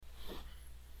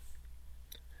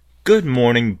Good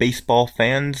morning, baseball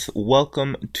fans.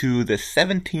 Welcome to the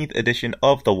 17th edition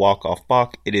of the Walk-Off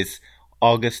Balk. It is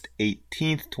August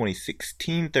 18th,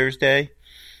 2016, Thursday.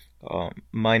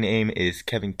 My name is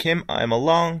Kevin Kim. I'm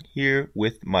along here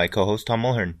with my co-host, Tom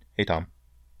Mulhern. Hey, Tom.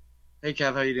 Hey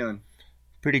Kev, how you doing?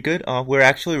 Pretty good. We're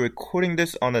actually recording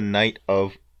this on the night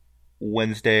of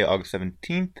Wednesday, August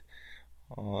 17th.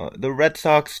 The Red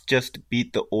Sox just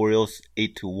beat the Orioles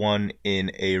 8-1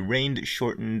 in a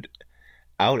rain-shortened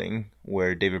outing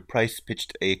where David Price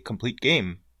pitched a complete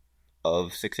game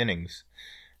of 6 innings.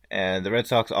 And the Red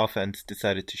Sox offense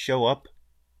decided to show up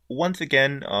once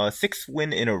again. Sixth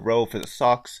win in a row for the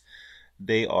Sox.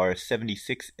 They are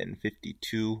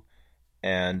 76-52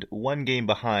 and one game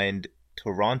behind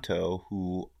Toronto,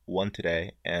 who won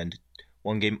today, and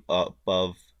one game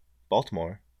above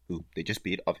Baltimore, who they just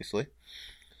beat, obviously.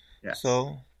 Yes.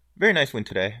 So, very nice win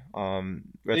today. Red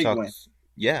Big win. Sox,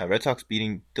 yeah, Red Sox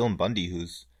beating Dylan Bundy,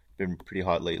 who's been pretty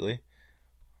hot lately.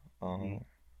 Mhm. Uh,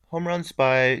 Home runs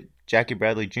by Jackie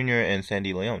Bradley Jr. and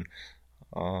Sandy Leon.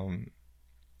 Um,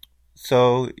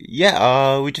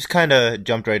 we just kind of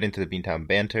jumped right into the Beantown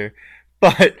banter.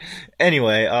 But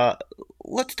anyway,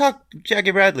 let's talk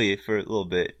Jackie Bradley for a little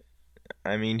bit.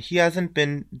 I mean, he hasn't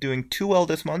been doing too well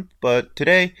this month, but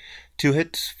today, 2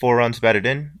 hits, 4 runs batted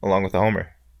in, along with a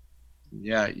homer.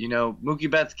 Yeah,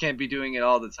 Mookie Betts can't be doing it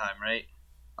all the time, right?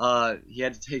 He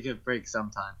had to take a break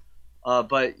sometime.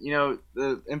 But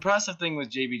the impressive thing with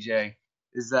JBJ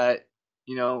is that,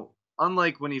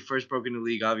 unlike when he first broke into the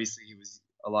league, obviously he was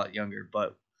a lot younger,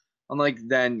 but unlike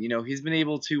then, he's been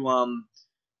able to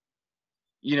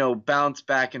bounce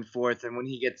back and forth, and when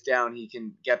he gets down, he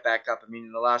can get back up. I mean,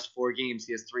 in the last 4 games,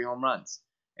 he has 3 home runs.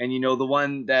 And the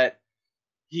one that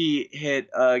he hit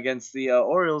against the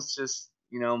Orioles just,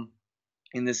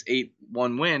 in this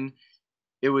 8-1 win,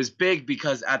 it was big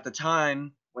because at the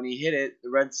time when he hit it, the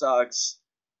Red Sox,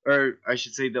 or I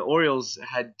should say the Orioles,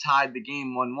 had tied the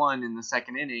game 1-1 in the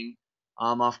second inning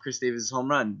off Chris Davis' home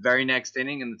run. Very next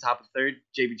inning, in the top of third,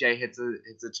 JBJ hits a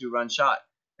 2-run shot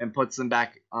and puts them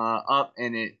back up,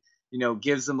 and it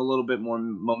gives them a little bit more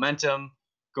momentum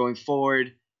going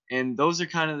forward. And those are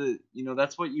kind of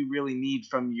that's what you really need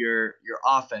from your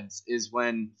offense, is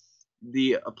when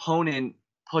the opponent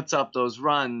puts up those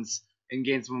runs and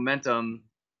gains momentum,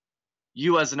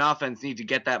 you as an offense need to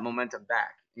get that momentum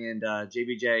back. And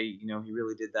JBJ, he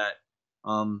really did that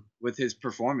with his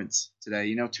performance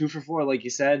today. 2 for 4, like you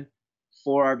said,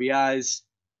 4 RBIs.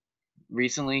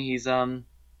 Recently, he's killing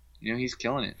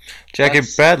it. Jackie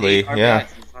That's eight Bradley, yeah,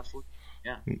 RBIs in his last 4.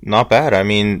 Yeah. not bad. I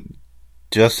mean,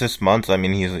 just this month, I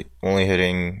mean, he's only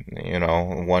hitting,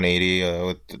 180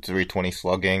 with 320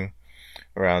 slugging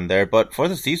around there. But for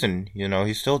the season,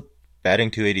 he's still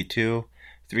batting 282,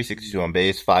 362 on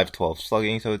base, 512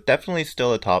 slugging. So definitely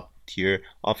still a top tier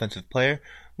offensive player.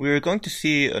 We are going to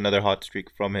see another hot streak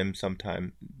from him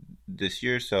sometime this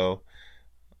year. So,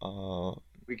 uh,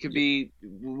 We could be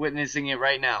witnessing it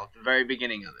right now, the very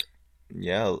beginning of it.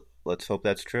 yeah, let's hope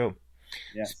that's true.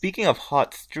 Yes. Speaking of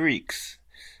hot streaks,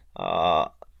 uh,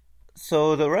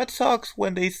 so the Red Sox,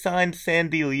 when they signed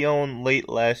Sandy Leon late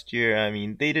last year, I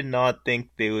mean, they did not think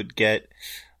they would get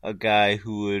a guy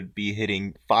who would be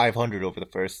hitting 500 over the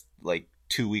first like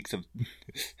 2 weeks of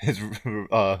his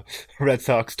uh, Red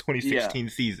Sox Yeah. 2016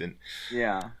 season.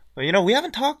 Yeah. But we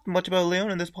haven't talked much about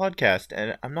Leon in this podcast,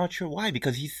 and I'm not sure why,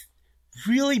 because he's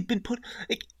really been put.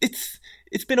 Like,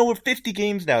 it's been over 50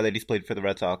 games now that he's played for the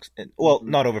Red Sox, and well,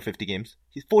 Hmm. not over 50 games.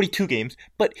 He's 42 games,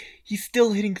 but he's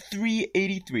still hitting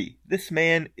 383. This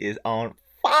man is on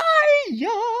fire.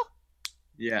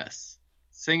 Yes.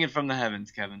 Sing it from the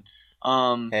heavens, Kevin.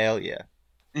 Um, Hell yeah.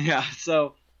 yeah,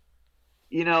 so,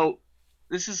 you know,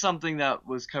 this is something that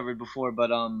was covered before,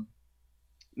 but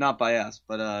not by us,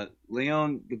 but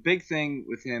Leon, the big thing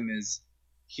with him is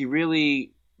he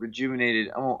really rejuvenated.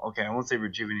 I won't say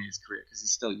rejuvenated his career because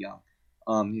he's still young.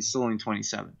 He's still only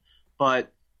 27,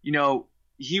 but you know,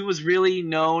 he was really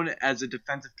known as a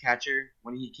defensive catcher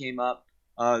when he came up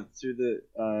through the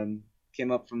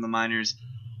came up from the minors.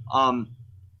 Um,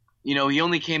 he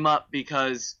only came up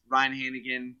because Ryan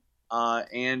Hannigan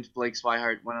and Blake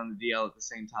Swihart went on the DL at the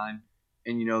same time,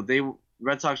 and they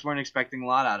Red Sox weren't expecting a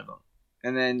lot out of him.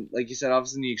 And then, like you said, all of a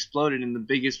sudden he exploded, and the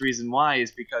biggest reason why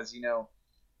is because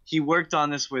he worked on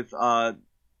this with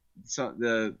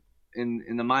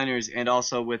in the minors, and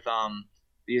also with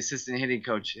the assistant hitting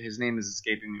coach. His name is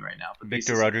escaping me right now, but the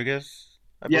Victor assistant. Rodriguez,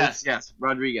 I believe. Yes,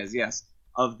 Rodriguez, yes,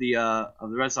 of the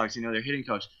Red Sox. Their hitting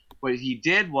coach. What he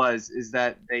did is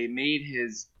that they made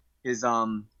his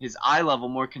eye level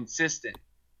more consistent.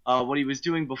 What he was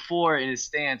doing before in his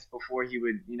stance, before he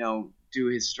would do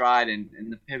his stride and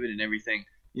the pivot and everything,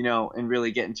 and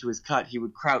really get into his cut, he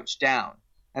would crouch down,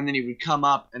 and then he would come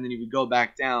up, and then he would go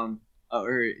back down,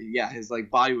 his like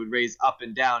body would raise up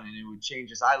and down, and it would change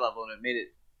his eye level, and it made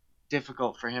it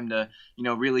difficult for him to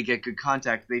really get good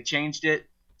contact. They changed it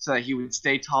so that he would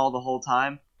stay tall the whole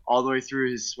time, all the way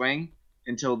through his swing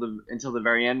until the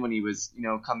very end when he was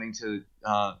coming to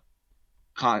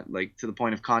to the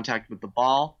point of contact with the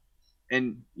ball,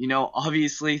 and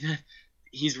obviously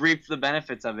he's reaped the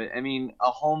benefits of it. I mean,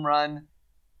 a home run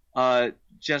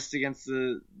just against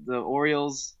the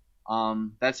Orioles.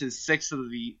 That's his sixth of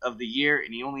the year,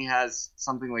 and he only has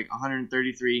something like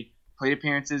 133 plate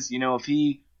appearances. If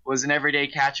he was an everyday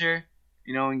catcher,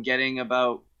 and getting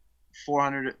about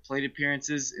 400 plate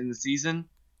appearances in the season,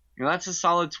 that's a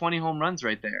solid 20 home runs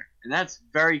right there, and that's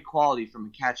very quality from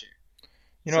a catcher.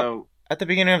 At the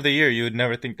beginning of the year, you would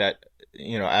never think that,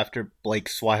 after Blake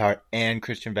Swihart and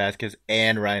Christian Vasquez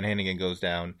and Ryan Hanigan goes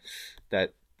down,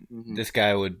 that this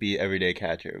guy would be everyday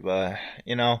catcher. But,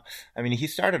 he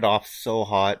started off so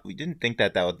hot. We didn't think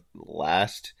that would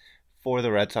last for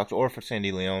the Red Sox or for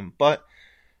Sandy Leon. But,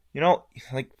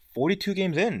 42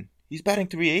 games in, he's batting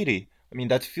 .380.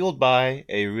 That's fueled by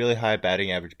a really high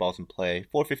batting average, balls in play,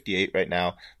 458 right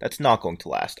now. That's not going to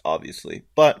last, obviously.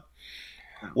 But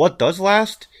what does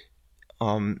last?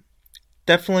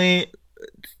 Definitely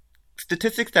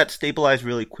statistics that stabilize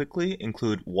really quickly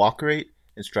include walk rate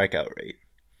and strikeout rate.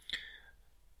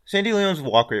 Sandy Leon's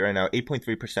walk rate right now,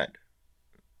 8.3%.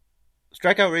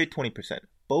 Strikeout rate, 20%.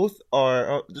 Both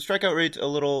are, the strikeout rate's a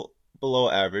little below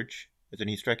average, as in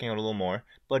he's striking out a little more,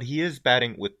 but he is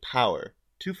batting with power,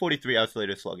 243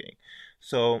 isolated slugging.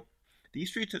 So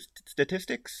these three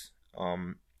statistics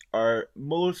are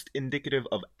most indicative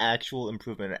of actual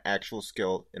improvement and actual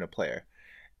skill in a player.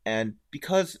 And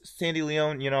because Sandy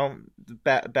Leon,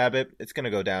 BABIP, it's going to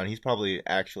go down. He's probably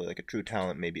actually like a true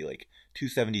talent, maybe like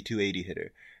 270, 280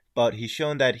 hitter. But he's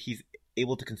shown that he's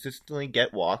able to consistently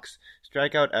get walks,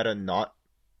 strike out at a not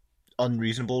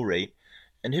unreasonable rate,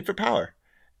 and hit for power.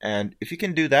 And if you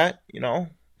can do that,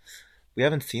 we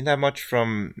haven't seen that much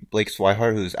from Blake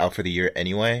Swihart, who's out for the year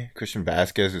anyway. Christian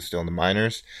Vasquez is still in the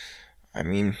minors.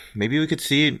 Maybe we could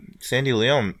see Sandy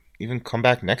Leon even come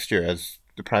back next year as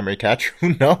the primary catcher.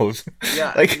 Who knows?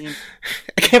 Yeah, I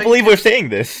can't believe we're saying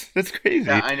this. That's crazy.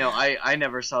 Yeah, I know. I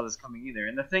never saw this coming either.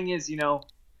 And the thing is,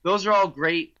 those are all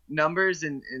great numbers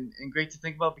and great to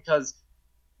think about, because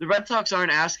the Red Sox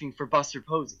aren't asking for Buster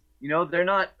Posey. They're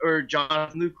not, or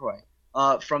Jonathan Lucroy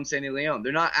from Sandy Leon.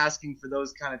 They're not asking for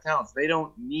those kind of talents. They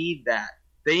don't need that.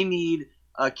 They need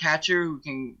a catcher who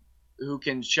can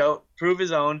prove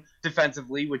his own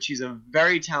defensively, which he's a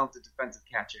very talented defensive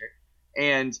catcher,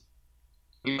 and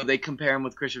they compare him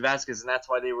with Christian Vasquez, and that's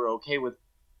why they were okay with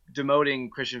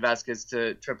demoting Christian Vasquez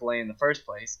to AAA in the first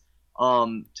place,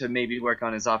 to maybe work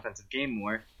on his offensive game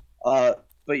more. But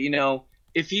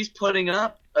if he's putting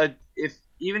up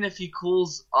even if he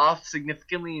cools off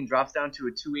significantly and drops down to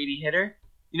a 280 hitter,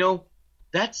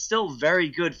 that's still very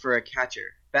good for a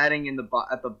catcher batting at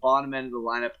the bottom end of the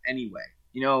lineup anyway.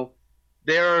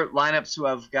 There are lineups who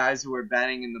have guys who are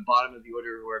batting in the bottom of the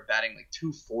order who are batting like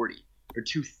 240 or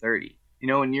 230.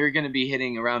 And you're going to be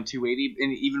hitting around 280,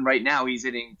 and even right now he's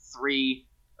hitting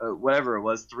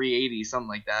 380, something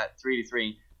like that,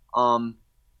 383.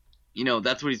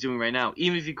 That's what he's doing right now.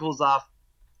 Even if he cools off,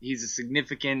 he's a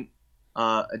significant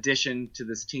addition to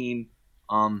this team,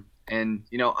 and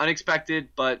unexpected,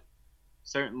 but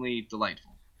certainly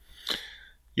delightful.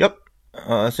 Yep,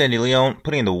 Sandy Leon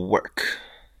putting in the work.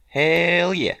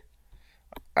 Hell yeah!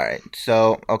 All right,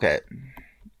 so okay.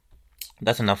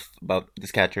 That's enough about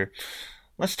this catcher.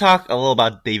 Let's talk a little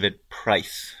about David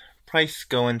Price. Price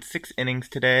going 6 innings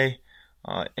today.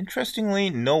 Interestingly,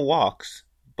 no walks,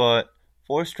 but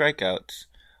 4 strikeouts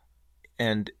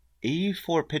and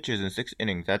 84 pitches in 6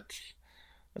 innings. That's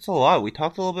a lot. We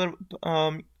talked a little bit.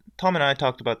 Tom and I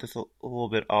talked about this a little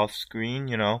bit off screen.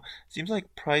 Seems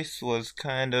like Price was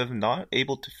kind of not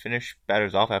able to finish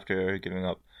batters off after giving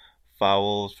up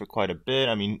fouls for quite a bit.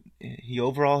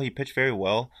 He pitched very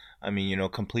well.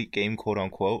 Complete game, quote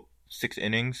unquote, 6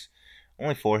 innings,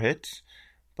 only 4 hits,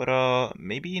 but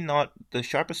maybe not the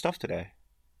sharpest stuff today.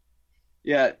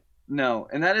 Yeah, no,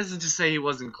 and that isn't to say he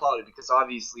wasn't quality, because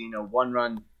obviously, 1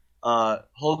 run,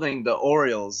 holding the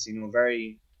Orioles,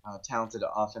 very talented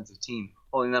offensive team,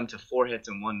 holding them to 4 hits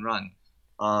and 1 run,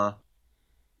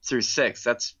 through 6.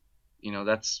 That's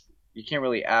you can't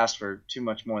really ask for too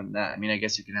much more than that. I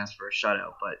guess you can ask for a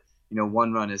shutout, but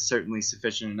 1 run is certainly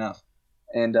sufficient enough.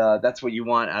 And that's what you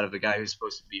want out of a guy who's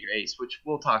supposed to be your ace, which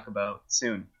we'll talk about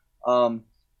soon.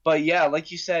 But yeah,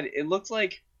 like you said, it looked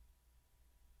like,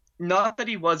 not that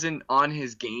he wasn't on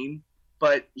his game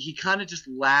but he kind of just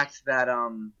lacked that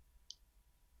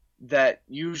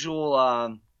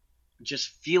usual just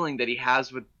feeling that he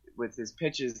has with his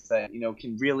pitches that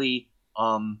can really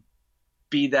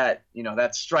be that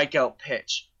that strikeout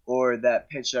pitch, or that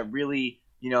pitch that really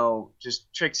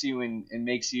just tricks you and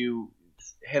makes you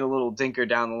hit a little dinker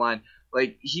down the line.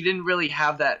 Like, he didn't really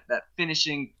have that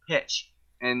finishing pitch,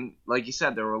 and like you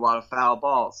said, there were a lot of foul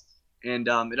balls, and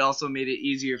it also made it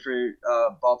easier for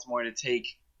Baltimore to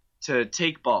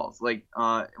take balls. Like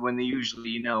when they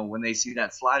usually when they see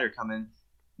that slider coming,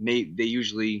 they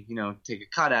usually take a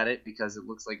cut at it because it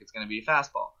looks like it's going to be a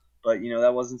fastball. But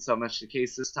that wasn't so much the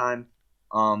case this time,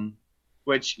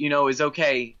 which is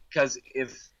okay, because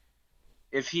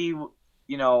if he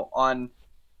on,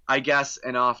 I guess,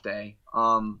 an off day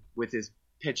with his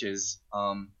pitches,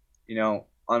 on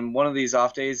one of these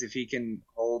off days, if he can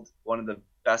hold one of the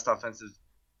best offensive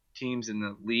teams in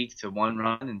the league to 1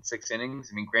 run in 6 innings,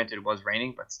 I mean, granted it was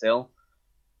raining, but still,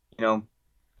 You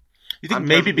think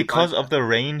maybe because of the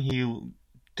rain he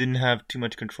didn't have too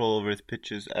much control over his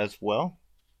pitches as well?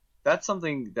 That's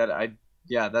something that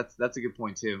that's a good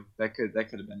point too. That could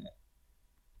have been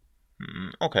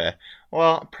it. Okay.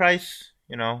 Well, Price,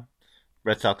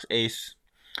 Red Sox ace.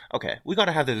 Okay, we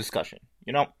gotta have the discussion.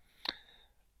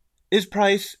 Is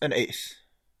Price an ace?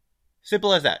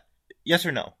 Simple as that. Yes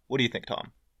or no? What do you think,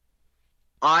 Tom?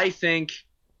 I think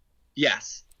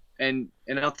yes, and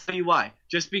I'll tell you why.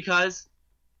 Just because,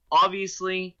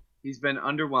 obviously, he's been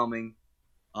underwhelming,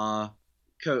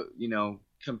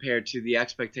 compared to the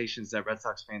expectations that Red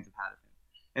Sox fans have had of him.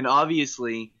 And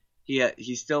obviously,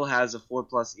 he still has a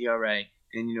 4+ ERA,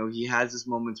 and he has his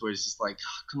moments where it's just like,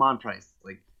 oh, come on, Price,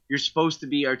 like, you're supposed to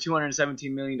be our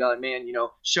 $217 million man.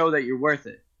 Show that you're worth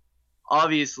it.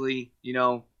 Obviously, he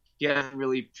hasn't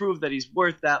really proved that he's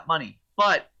worth that money,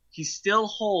 but he still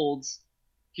holds.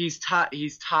 He's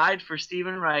tied for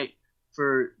Stephen Wright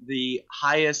for the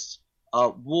highest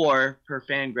WAR per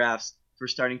Fangraphs for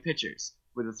starting pitchers,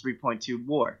 with a 3.2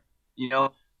 WAR.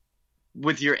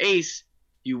 With your ace,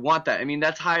 you want that. I mean,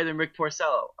 that's higher than Rick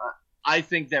Porcello. I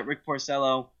think that Rick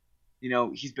Porcello,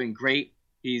 he's been great.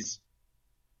 His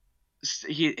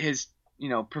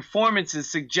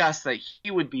performances suggest that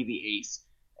he would be the ace.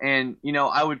 And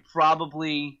I would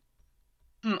probably,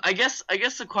 I guess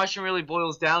the question really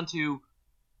boils down to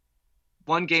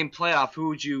 1-game playoff. Who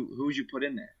would you put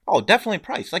in there? Oh, definitely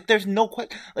Price. Like, there's no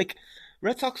question. Like,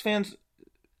 Red Sox fans,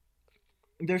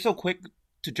 they're so quick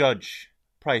to judge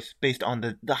Price based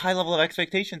on the high level of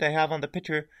expectation they have on the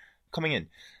pitcher coming in.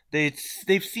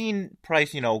 They've seen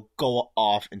Price, go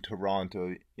off in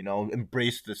Toronto,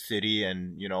 embrace the city,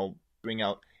 and bring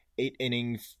out 8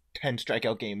 innings, 10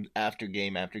 strikeout games after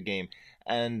game after game.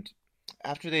 And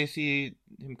after they see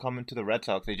him come into the Red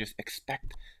Sox, they just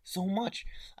expect so much.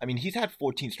 I mean, he's had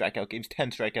 14 strikeout games,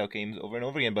 10 strikeout games over and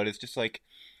over again, but it's just like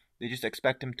they just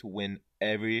expect him to win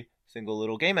every single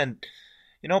little game. And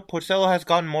Porcello has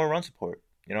gotten more run support.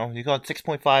 He got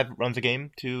 6.5 runs a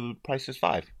game to Price's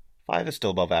 5. 5 is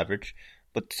still above average,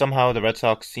 but somehow the Red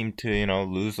Sox seem to,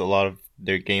 lose a lot of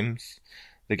their games,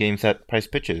 the games that Price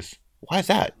pitches. Why is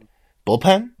that?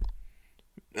 Bullpen?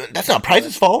 That's not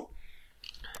Price's fault.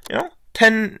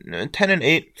 10 and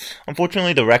 8.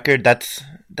 Unfortunately, the record, that's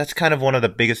kind of one of the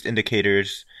biggest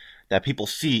indicators that people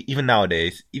see, even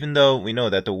nowadays, even though we know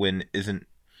that the win isn't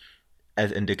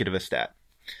as indicative a stat.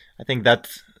 I think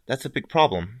that's a big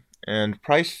problem. And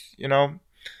Price,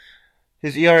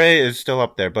 his ERA is still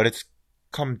up there, but it's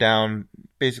come down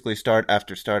basically start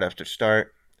after start after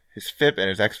start. His FIP and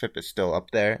his XFIP is still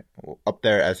up there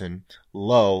as in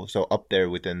low, so up there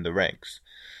within the ranks.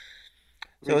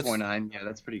 So 3.9, yeah,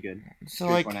 that's pretty good. So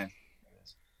 3.9.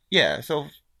 Yeah, so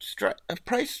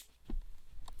Price,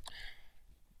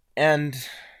 and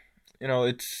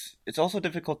it's also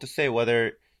difficult to say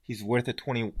whether he's worth a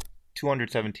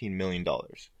 $217 million.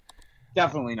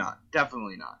 Definitely not.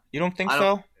 You don't think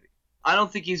so? I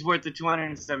don't think he's worth the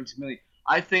 $217 million.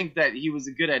 I think that he was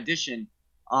a good addition,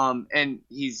 and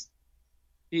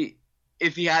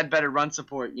if he had better run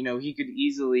support, he could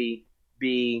easily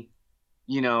be,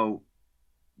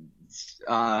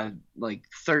 like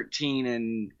 13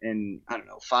 and I don't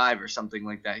know, 5 or something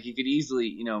like that. He could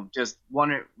easily, just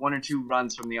one or two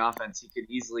runs from the offense. He could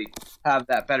easily have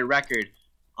that better record.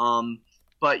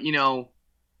 But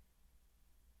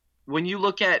when you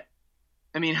look at,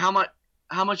 I mean, how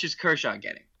much is Kershaw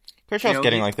getting? Kershaw's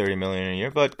getting like $30 million a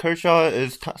year, but Kershaw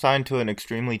is signed to an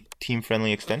extremely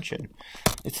team-friendly extension.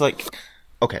 It's like,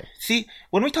 okay, see,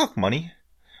 when we talk money,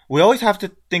 we always have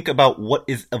to think about what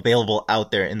is available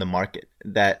out there in the market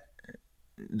that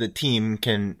the team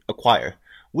can acquire.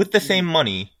 With the same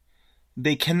money,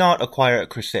 they cannot acquire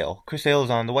Chris Sale. Chris Sale is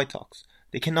on the White Sox.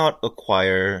 They cannot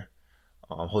acquire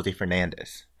Jose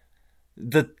Fernandez.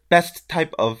 The best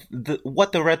type of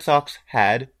what the Red Sox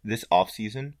had this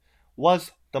offseason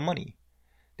was the money.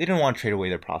 They didn't want to trade away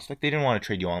their prospect. They didn't want to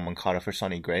trade Yohan Moncada for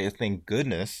Sonny Gray. Thank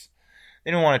goodness.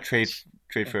 They didn't want to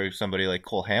trade for somebody like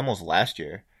Cole Hamels last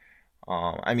year.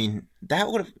 I mean, that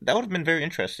would have been very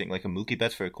interesting, like a Mookie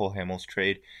Betts for a Cole Hamels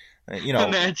trade.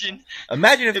 Imagine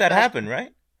if that happened,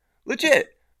 right?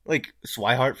 Legit. Like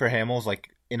Swihart for Hamels, like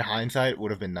in hindsight,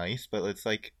 would have been nice, but it's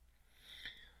like,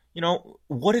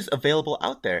 what is available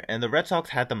out there? And the Red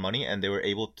Sox had the money, and they were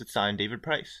able to sign David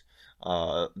Price.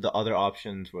 The other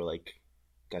options were like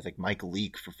guys like Mike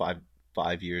Leake for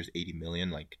 5 years, $80 million.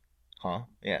 Like, huh?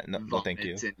 Yeah, no thank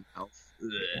you.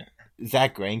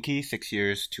 Zach Greinke, 6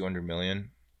 years, $200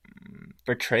 million.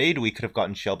 For trade, we could have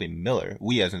gotten Shelby Miller.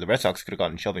 We, as in the Red Sox, could have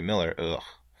gotten Shelby Miller. Ugh.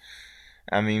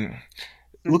 I mean,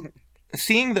 look,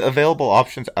 seeing the available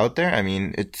options out there. I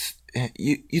mean, it's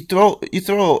you throw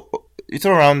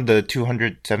around the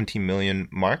 $217 million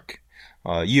mark.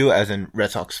 You, as in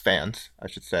Red Sox fans, I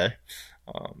should say.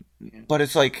 But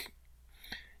it's like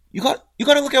you got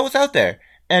to look at what's out there,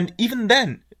 and even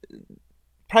then,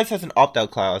 Price has an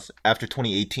opt-out clause after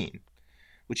 2018,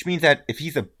 which means that if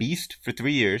he's a beast for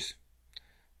 3 years,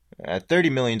 at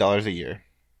 $30 million a year,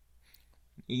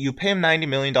 you pay him $90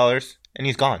 million and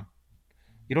he's gone.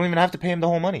 You don't even have to pay him the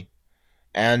whole money.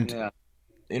 And,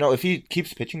 if he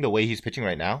keeps pitching the way he's pitching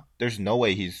right now, there's no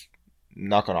way he's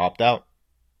not going to opt out.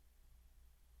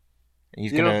 Don't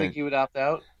think he would opt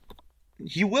out?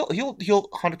 He will. He'll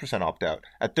 100% opt out.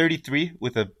 At 33,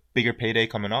 with a bigger payday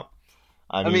coming up.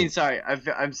 I'm sorry.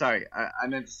 I'm sorry. I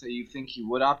meant to say you think he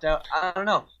would opt out. I don't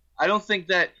know. I think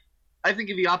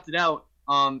if he opted out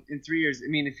in 3 years, I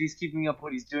mean, if he's keeping up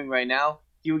what he's doing right now,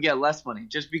 he would get less money.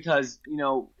 Just because,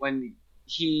 when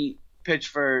he pitched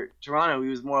for Toronto, he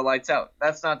was more lights out.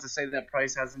 That's not to say that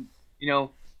Price hasn't,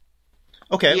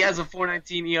 Okay. He has a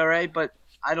 4.19 ERA, but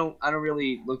I don't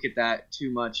really look at that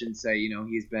too much and say,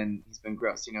 he's been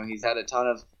gross. He's had a ton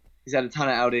of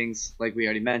outings, like we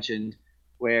already mentioned,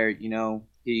 where,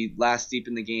 he lasts deep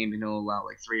in the game and he'll allow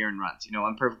like 3 earned runs.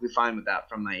 I'm perfectly fine with that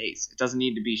from my ace. It doesn't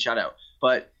need to be shut out.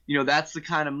 But, that's the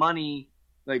kind of money,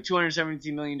 like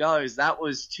 $217 million, that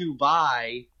was to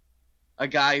buy a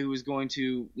guy who was going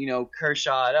to,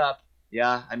 Kershaw it up.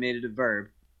 Yeah, I made it a verb.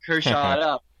 Kershaw it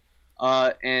up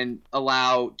and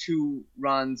allow 2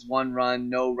 runs, 1 run,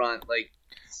 no run.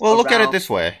 Well, look at it this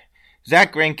way.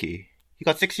 Zach Greinke, he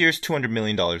got 6 years, $200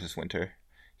 million this winter.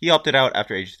 He opted out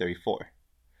after age 34.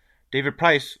 David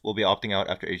Price will be opting out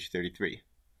after age 33.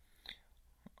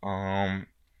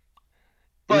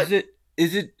 But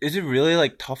is it really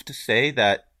like tough to say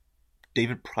that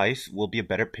David Price will be a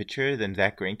better pitcher than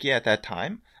Zach Greinke at that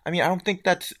time? I mean, I don't think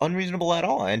that's unreasonable at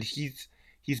all, and he's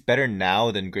better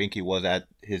now than Greinke was at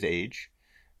his age.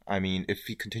 I mean, if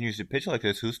he continues to pitch like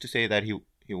this, who's to say that he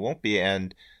won't be?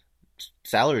 And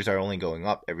salaries are only going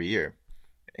up every year.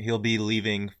 He'll be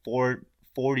leaving 4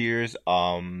 years,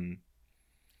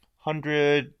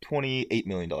 $128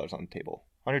 million on the table,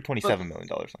 $127 million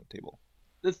on the table.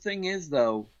 The thing is,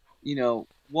 though,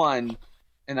 one,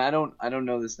 and I don't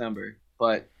know this number,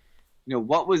 but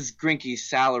what was Greinke's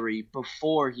salary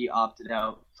before he opted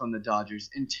out from the Dodgers?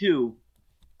 And 2,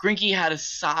 Greinke had a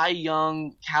Cy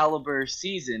Young caliber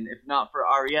season, if not for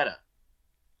Arrieta,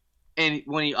 and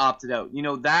when he opted out,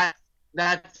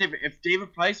 that's different. If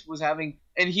David Price was having,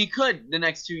 and he could the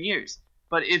next 2 years,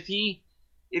 but if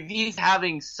he's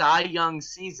having Cy Young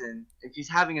season, if he's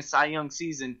having a Cy Young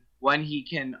season when he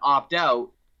can opt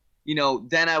out,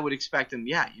 then I would expect him,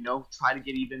 try to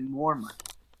get even more money.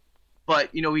 But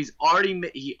he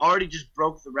already just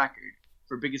broke the record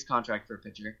for biggest contract for a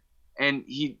pitcher, and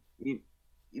he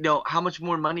how much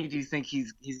more money do you think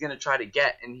he's gonna try to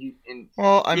get? I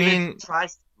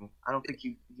don't think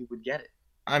he would get it.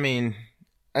 I mean,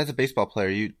 as a baseball player,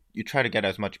 you try to get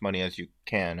as much money as you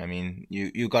can. I mean,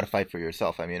 you got to fight for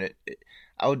yourself. I mean,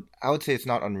 I would say it's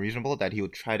not unreasonable that he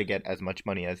would try to get as much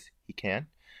money as he can.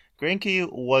 Greinke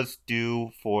was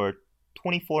due for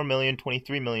 $24 million,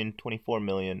 $23 million, $24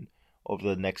 million over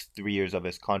the next 3 years of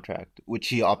his contract, which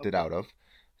he opted out of,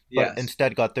 but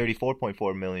instead got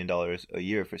 $34.4 million a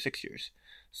year for 6 years.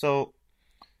 So,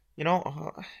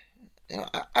 I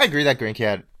agree that Greinke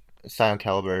had a Cy Young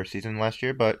caliber season last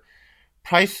year, but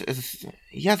Price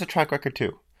he has a track record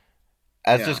too,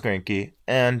 as does Greinke,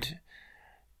 and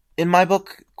in my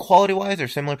book, quality-wise, they're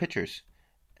similar pitchers.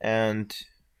 And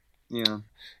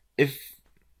if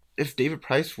David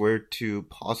Price were to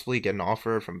possibly get an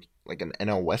offer from like an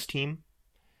NL West team,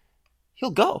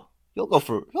 he'll go. He'll go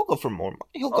for more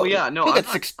money. Oh yeah, no, He'll I'm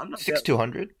get not. I'm not.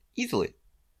 200 easily.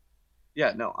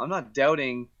 Yeah, no, I'm not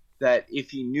doubting that if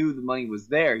he knew the money was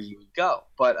there, he would go.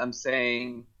 But I'm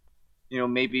saying,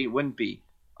 maybe it wouldn't be.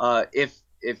 If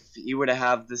he were to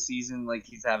have the season like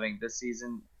he's having this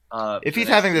season, If for the he's next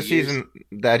having the 2 years, season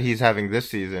that he's having this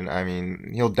season, I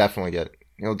mean, he'll definitely get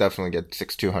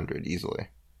 200 easily.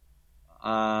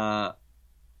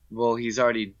 well, he's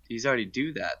already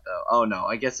do that though. Oh no,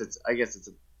 I guess it's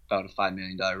about a $5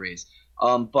 million raise.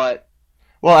 But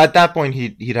Well, at that point,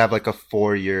 he'd have like a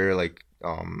 4 year, like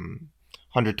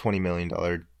 $120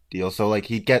 million deal. So like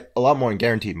he'd get a lot more in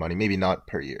guaranteed money. Maybe not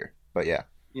per year, but yeah.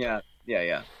 yeah.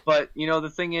 But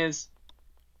the thing is,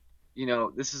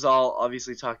 this is all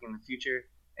obviously talking in the future,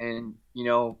 and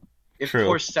if True.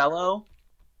 Porcello,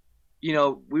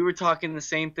 we were talking the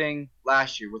same thing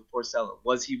last year with Porcello.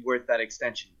 Was he worth that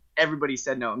extension? Everybody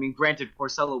said no. I mean, granted,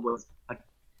 Porcello was a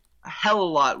hell of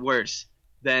a lot worse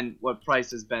than what Price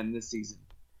has been this season.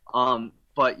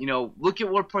 But look at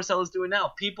what Porcello's doing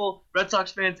now. Red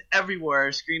Sox fans everywhere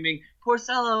are screaming,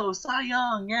 "Porcello, Cy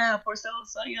Young, yeah, Porcello,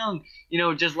 Cy Young."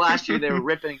 Just last year they were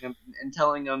ripping him and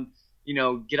telling him,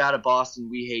 get out of Boston,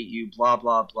 we hate you, blah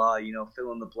blah blah.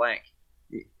 Fill in the blank.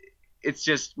 It's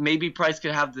just maybe Price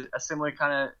could have a similar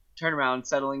kind of turnaround,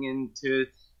 settling into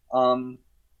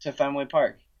to Fenway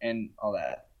Park and all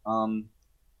that.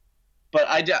 But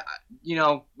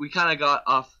we kind of got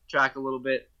off track a little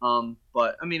bit.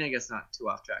 But I mean, I guess not too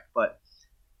off track. But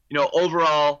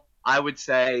overall, I would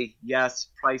say yes.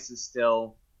 Price is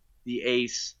still the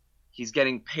ace. He's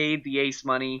getting paid the ace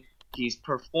money. He's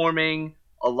performing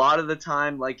a lot of the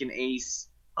time like an ace.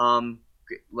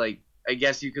 Like I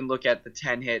guess you can look at the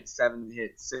 10 hits, 7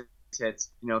 hits, 6 hits.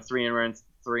 3 earned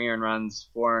runs,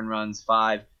 4 earned runs,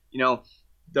 5.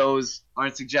 Those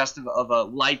aren't suggestive of a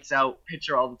lights-out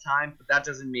pitcher all the time, but that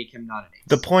doesn't make him not an ace.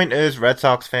 The point is, Red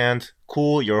Sox fans,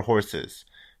 cool your horses.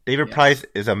 David Price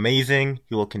is amazing.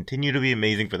 He will continue to be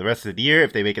amazing for the rest of the year.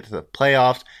 If they make it to the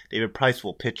playoffs, David Price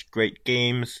will pitch great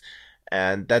games,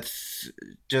 and that's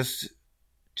just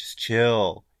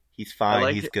chill. He's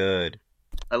fine. He's good.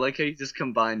 I like how you just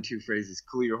combined two phrases: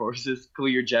 cool your horses, cool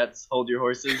your jets, hold your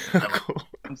horses. Cool.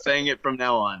 I'm saying it from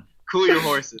now on. Cool your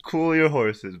horses. Cool your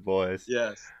horses, boys.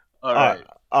 Yes. All right.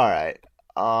 All right.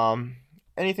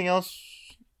 Anything else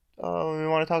we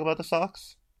want to talk about the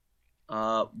Sox?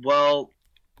 Well,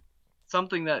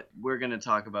 something that we're going to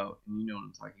talk about, and you know what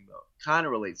I'm talking about, kind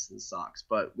of relates to the Sox,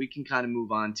 but we can kind of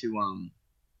move on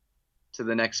to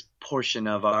the next portion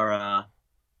of our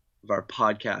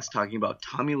podcast, talking about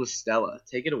Tommy La Stella.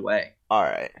 Take it away. All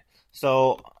right.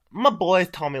 So my boy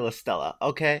Tommy La Stella.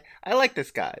 Okay, I like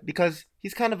this guy because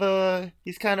he's kind of a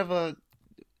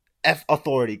F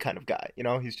authority kind of guy.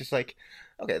 He's just like,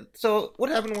 okay. So what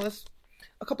happened was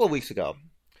a couple of weeks ago,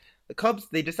 the Cubs,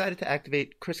 they decided to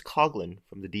activate Chris Coghlan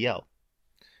from the DL.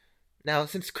 Now,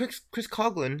 since Chris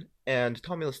Coghlan and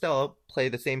Tommy La Stella play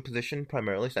the same position,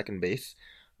 primarily second base,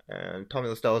 and Tommy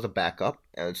La Stella is a backup,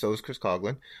 and so is Chris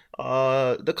Coghlan,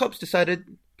 the Cubs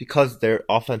decided, because their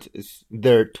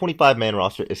 25-man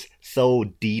roster is so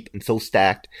deep and so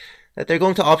stacked, that they're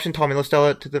going to option Tommy La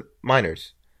Stella to the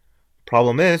minors.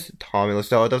 Problem is, Tommy La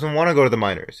Stella doesn't want to go to the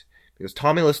minors, because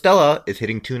Tommy La Stella is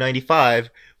hitting .295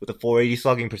 with a .480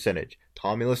 slugging percentage.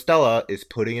 Tommy La Stella is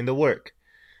putting in the work.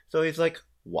 So he's like,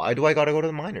 why do I gotta go to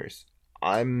the minors?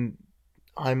 I'm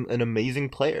an amazing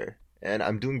player, and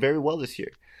I'm doing very well this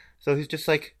year. So he's just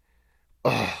like,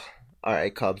 oh, all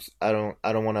right, Cubs, I don't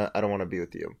wanna be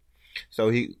with you. So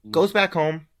he goes back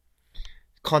home,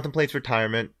 contemplates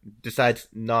retirement, decides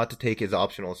not to take his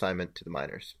optional assignment to the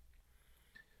minors.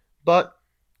 But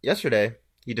yesterday,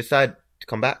 he decided to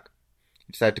come back.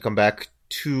 He decided to come back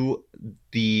to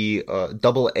the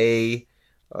Double-A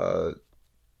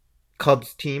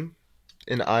Cubs team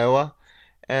in Iowa,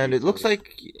 and it looks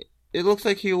like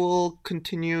he will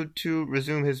continue to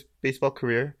resume his baseball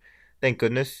career. Thank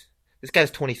goodness. This guy's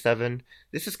 27.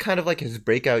 This is kind of like his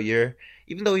breakout year,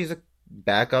 even though he's a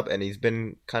backup and he's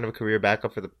been kind of a career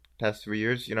backup for the past 3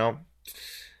 years.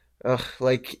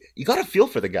 Like you gotta feel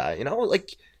for the guy.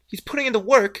 Like he's putting in the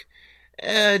work,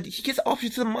 and he gets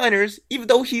options to the minors, even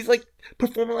though he's like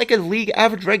performing like a league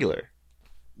average regular.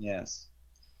 Yes.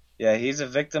 Yeah, he's a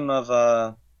victim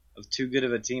of too good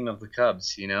of a team of the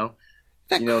Cubs.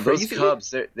 Those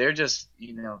Cubs, they're just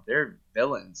they're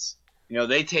villains.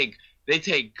 They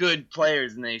take good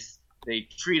players and they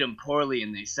treat them poorly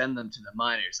and they send them to the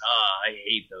minors. I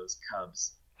hate those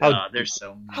Cubs. They're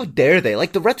so mean. How dare they?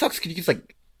 Like the Red Sox could use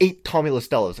like 8 Tommy La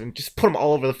Stellas and just put them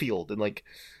all over the field and like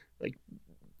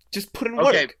just put in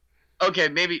work. Okay,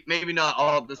 maybe not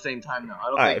all at the same time though. I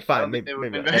don't think fine. there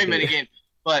would have been very many games.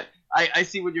 But I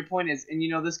see what your point is, and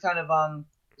this kind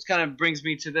of brings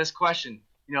me to this question.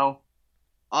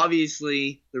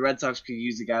 Obviously the Red Sox could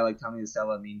use a guy like Tommy La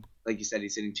Stella. I mean, like you said,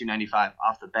 he's hitting 295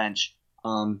 off the bench,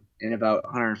 in about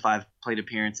 105 plate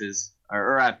appearances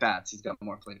or at bats. He's got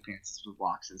more plate appearances with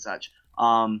walks and such.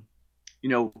 Who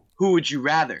would you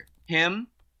rather, him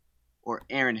or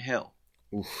Aaron Hill?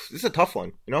 Oof, this is a tough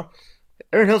one.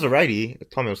 Aaron Hill's a righty.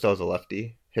 Tommy La Stella's a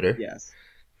lefty hitter. Yes.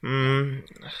 I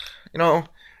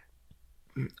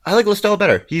like La Stella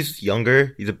better. He's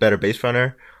younger. He's a better base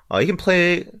runner. He can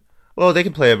play. Well, they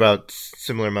can play about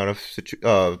similar amount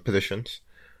of positions,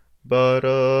 but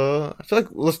I feel like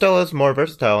La Stella is more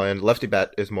versatile, and lefty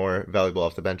bat is more valuable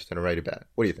off the bench than a righty bat.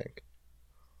 What do you think?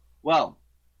 Well,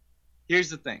 here's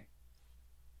the thing.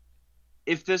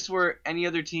 If this were any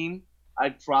other team,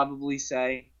 I'd probably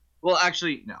say. Well,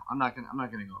 actually, no. I'm not gonna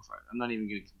go for it. I'm not even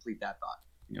gonna complete that thought.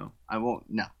 I won't.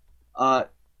 No.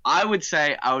 I would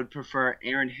say I would prefer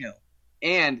Aaron Hill,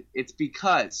 and it's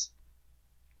because,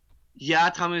 yeah,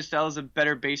 Tommy La Stella is a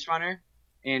better base runner,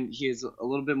 and he has a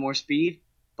little bit more speed.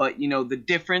 But the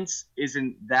difference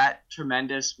isn't that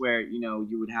tremendous. Where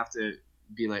you would have to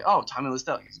be like, oh, Tommy La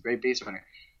Stella, he's a great base runner.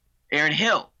 Aaron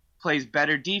Hill plays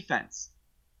better defense.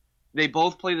 They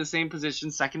both play the same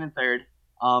position, second and third,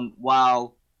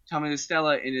 while Tommy La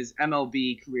Stella in his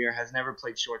MLB career has never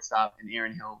played shortstop, and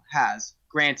Aaron Hill has.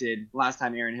 Granted, the last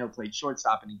time Aaron Hill played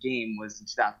shortstop in a game was in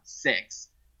 2006,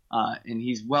 and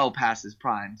he's well past his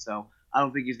prime, so I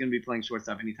don't think he's going to be playing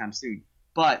shortstop anytime soon.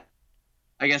 But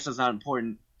I guess that's not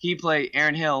important.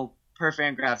 Aaron Hill, per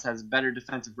Fangraphs, has a better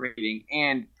defensive rating,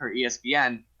 and per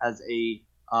ESPN, has a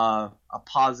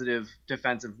positive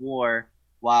defensive WAR,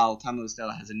 while Tommy La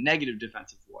Stella has a negative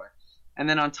defensive WAR. And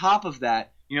then on top of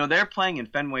that, they're playing in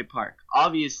Fenway Park.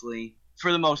 Obviously,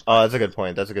 for the most part. Oh, that's a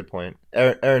good point.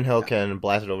 Aaron Hill can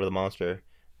blast it over the monster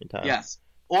anytime. Yes.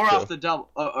 Or off the double.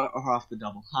 Or off the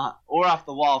double. Or off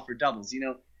the wall for doubles.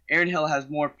 Aaron Hill has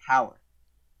more power.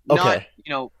 Okay.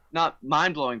 Not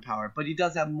mind-blowing power, but he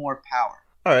does have more power.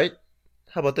 All right.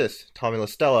 How about this? Tommy La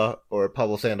Stella or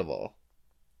Pablo Sandoval?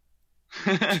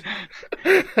 I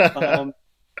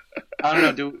don't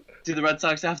know. Do the Red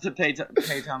Sox have to pay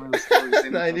Tommy La Stella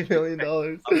 $90 million?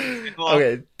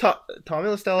 Okay, Tommy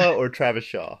La Stella or Travis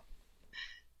Shaw?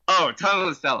 Oh, Tommy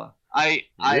La Stella.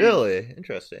 Really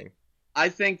interesting. I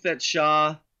think that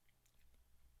Shaw.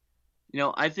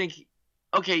 I think.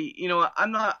 Okay,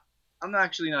 I'm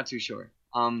actually not too sure.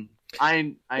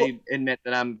 I admit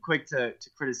that I'm quick to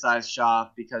criticize Shaw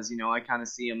because I kind of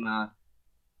see him.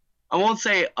 I won't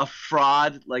say a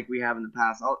fraud like we have in the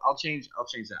past. I'll change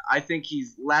that. I think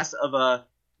he's less of a,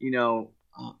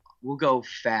 we'll go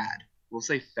fad. We'll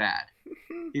say fad.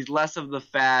 He's less of the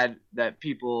fad that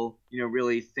people,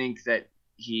 really think that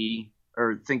he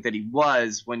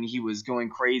was when he was going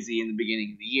crazy in the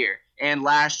beginning of the year. And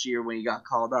last year when he got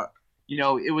called up. He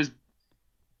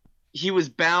was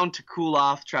bound to cool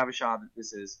off, Travis Shaw,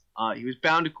 this is. He was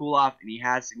bound to cool off, and he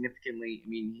has significantly. I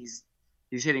mean,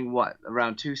 He's hitting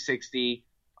around 260.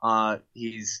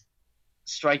 He's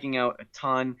striking out a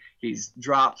ton. He's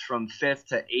dropped from 5th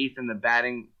to 8th in the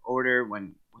batting order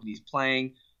when he's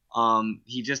playing.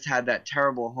 He just had that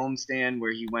terrible homestand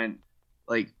where he went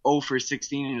 0 for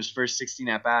 16 in his first 16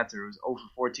 at bats, or it was 0 for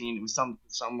 14. It was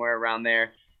somewhere around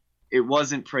there. It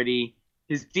wasn't pretty.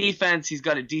 His defense, he's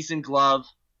got a decent glove.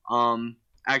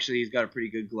 Actually, he's got a pretty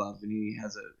good glove, and he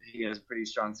has a pretty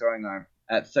strong throwing arm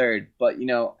at third. But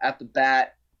at the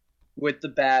bat, with the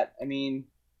bat, I mean,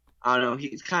 I don't know.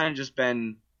 He's kind of just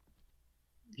been.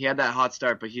 He had that hot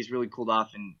start, but he's really cooled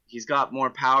off, and he's got more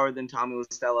power than Tommy La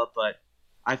Stella. But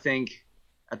I think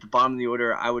at the bottom of the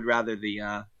order, I would rather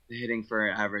the hitting for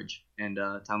average, and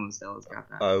Tommy La Stella's got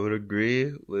that. I would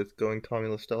agree with going Tommy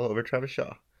La Stella over Travis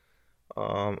Shaw.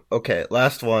 Okay,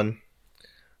 last one.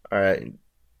 All right,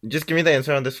 just give me the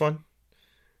answer on this one.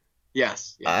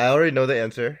 Yes. Yeah. I already know the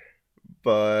answer,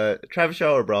 but Travis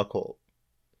Shaw or Brock Holt?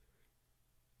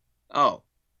 Oh,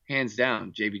 hands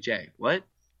down, JBJ. What?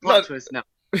 Plot twist? No.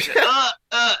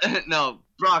 No,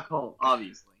 Brock Holt,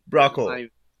 obviously. Brock Holt. Not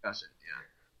even a discussion.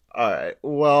 Yeah. All right.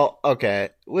 Well, okay.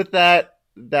 With that,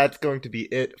 that's going to be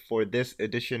it for this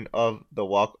edition of the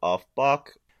Walk Off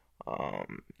Bach.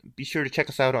 Be sure to check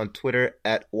us out on Twitter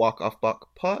at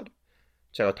WalkOffBachPod.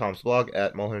 Check out Tom's blog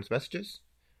at Mulhern's Messages.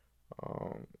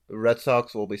 The Red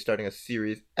Sox will be starting a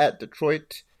series at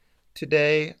Detroit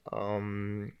today.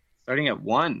 Starting at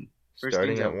 1.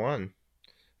 Starting at 1.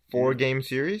 4-game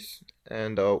series.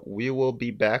 And we will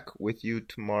be back with you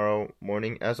tomorrow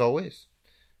morning as always.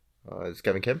 This is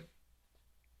Kevin Kim.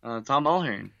 Tom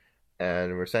Mulhern.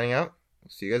 And we're signing out.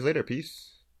 See you guys later.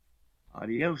 Peace.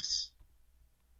 Adios.